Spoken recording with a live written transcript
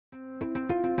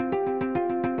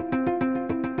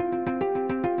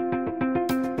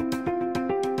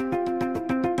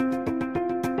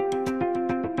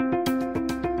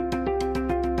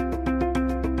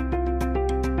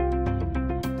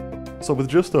So with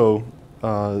Jisto,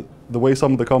 the way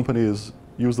some of the companies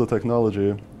use the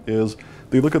technology is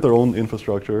they look at their own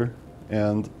infrastructure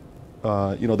and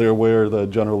they're aware that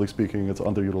generally speaking it's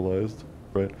underutilized,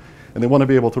 right? And they want to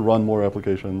be able to run more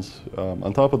applications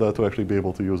on top of that to actually be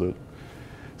able to use it.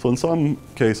 So in some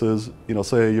cases,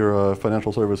 say you're a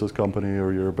financial services company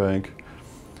or you're a bank,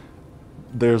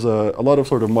 there's a lot of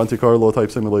sort of Monte Carlo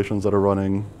type simulations that are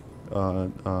running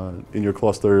in your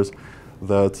clusters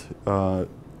that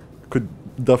could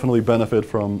definitely benefit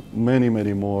from many,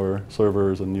 many more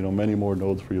servers and many more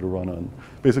nodes for you to run on.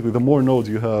 Basically, the more nodes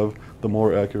you have, the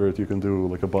more accurate you can do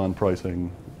like a bond pricing,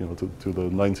 to the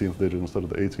 19th digit instead of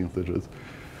the 18th digit.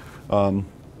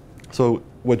 So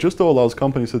what Jisto allows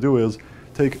companies to do is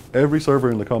take every server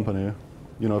in the company.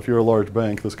 If you're a large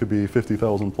bank, this could be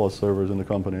 50,000 plus servers in the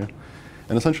company,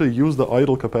 and essentially use the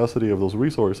idle capacity of those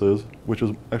resources, which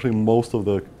is actually most of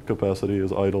the capacity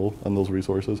is idle on those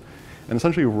resources, and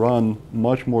essentially run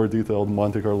much more detailed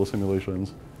Monte Carlo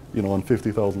simulations, on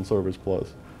 50,000 servers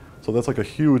plus. So that's like a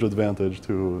huge advantage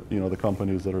to the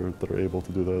companies that are able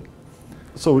to do that.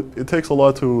 So it takes a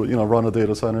lot to run a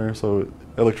data center. So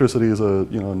electricity is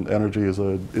and energy is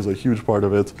a huge part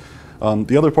of it.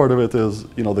 The other part of it is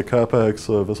the capex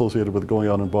associated with going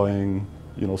out and buying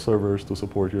servers to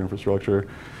support your infrastructure,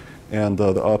 and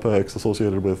the OpEx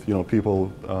associated with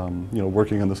people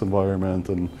working in this environment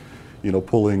and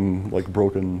pulling like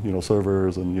broken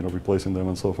servers and replacing them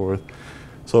and so forth.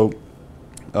 So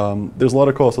there's a lot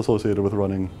of costs associated with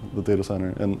running the data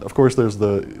center, and of course there's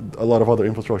a lot of other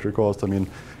infrastructure costs. I mean,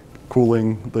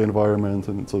 cooling the environment,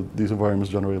 and so these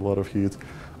environments generate a lot of heat,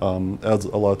 adds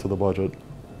a lot to the budget.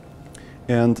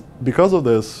 And because of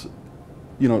this,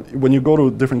 when you go to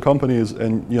different companies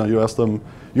and you ask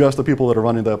the people that are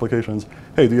running the applications,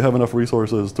 hey, do you have enough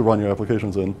resources to run your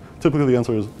applications in? Typically the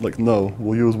answer is like, no,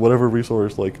 we'll use whatever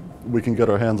resource like we can get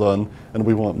our hands on, and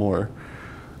we want more.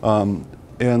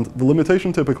 And the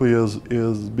limitation typically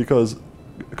is because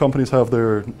companies have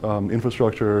their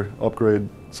infrastructure upgrade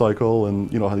cycle, and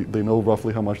they know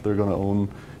roughly how much they're going to own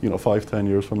 5-10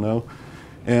 years from now,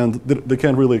 and they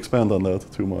can't really expand on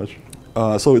that too much.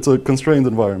 So it's a constrained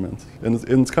environment, and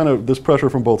it's kind of, there's pressure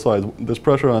from both sides. There's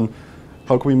pressure on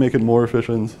how can we make it more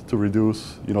efficient to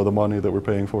reduce the money that we're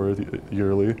paying for it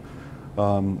yearly,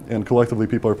 and collectively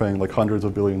people are paying like hundreds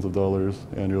of billions of dollars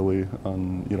annually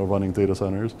on running data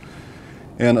centers.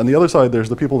 And on the other side, there's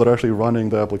the people that are actually running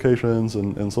the applications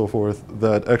and so forth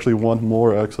that actually want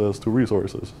more access to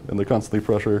resources, and they constantly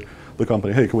pressure the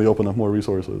company, hey, can we open up more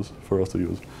resources for us to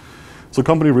use? So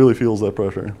company really feels that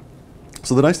pressure.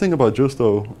 So the nice thing about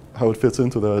Jisto, how it fits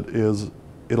into that, is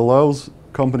it allows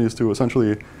companies to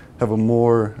essentially have a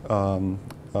more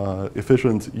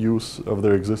efficient use of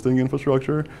their existing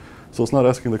infrastructure. So it's not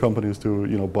asking the companies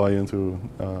to buy into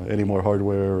any more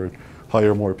hardware or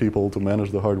hire more people to manage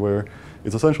the hardware.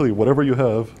 It's essentially whatever you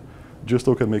have,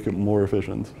 Jisto can make it more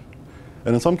efficient.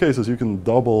 And in some cases, you can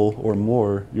double or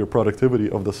more your productivity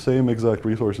of the same exact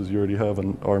resources you already have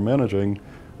and are managing,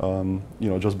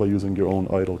 just by using your own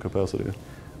idle capacity.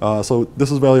 So this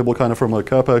is valuable kind of from a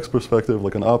CapEx perspective,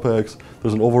 like an OpEx.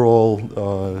 There's an overall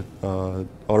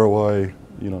ROI,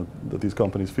 that these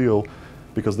companies feel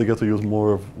because they get to use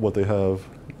more of what they have,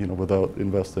 without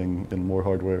investing in more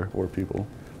hardware or people.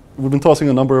 We've been tossing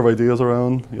a number of ideas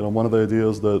around. One of the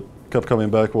ideas that kept coming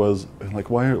back was like,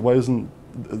 why isn't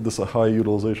this a high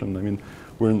utilization? I mean,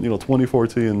 we're in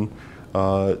 2014.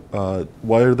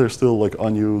 Why are there still like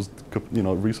unused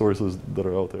resources that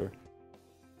are out there?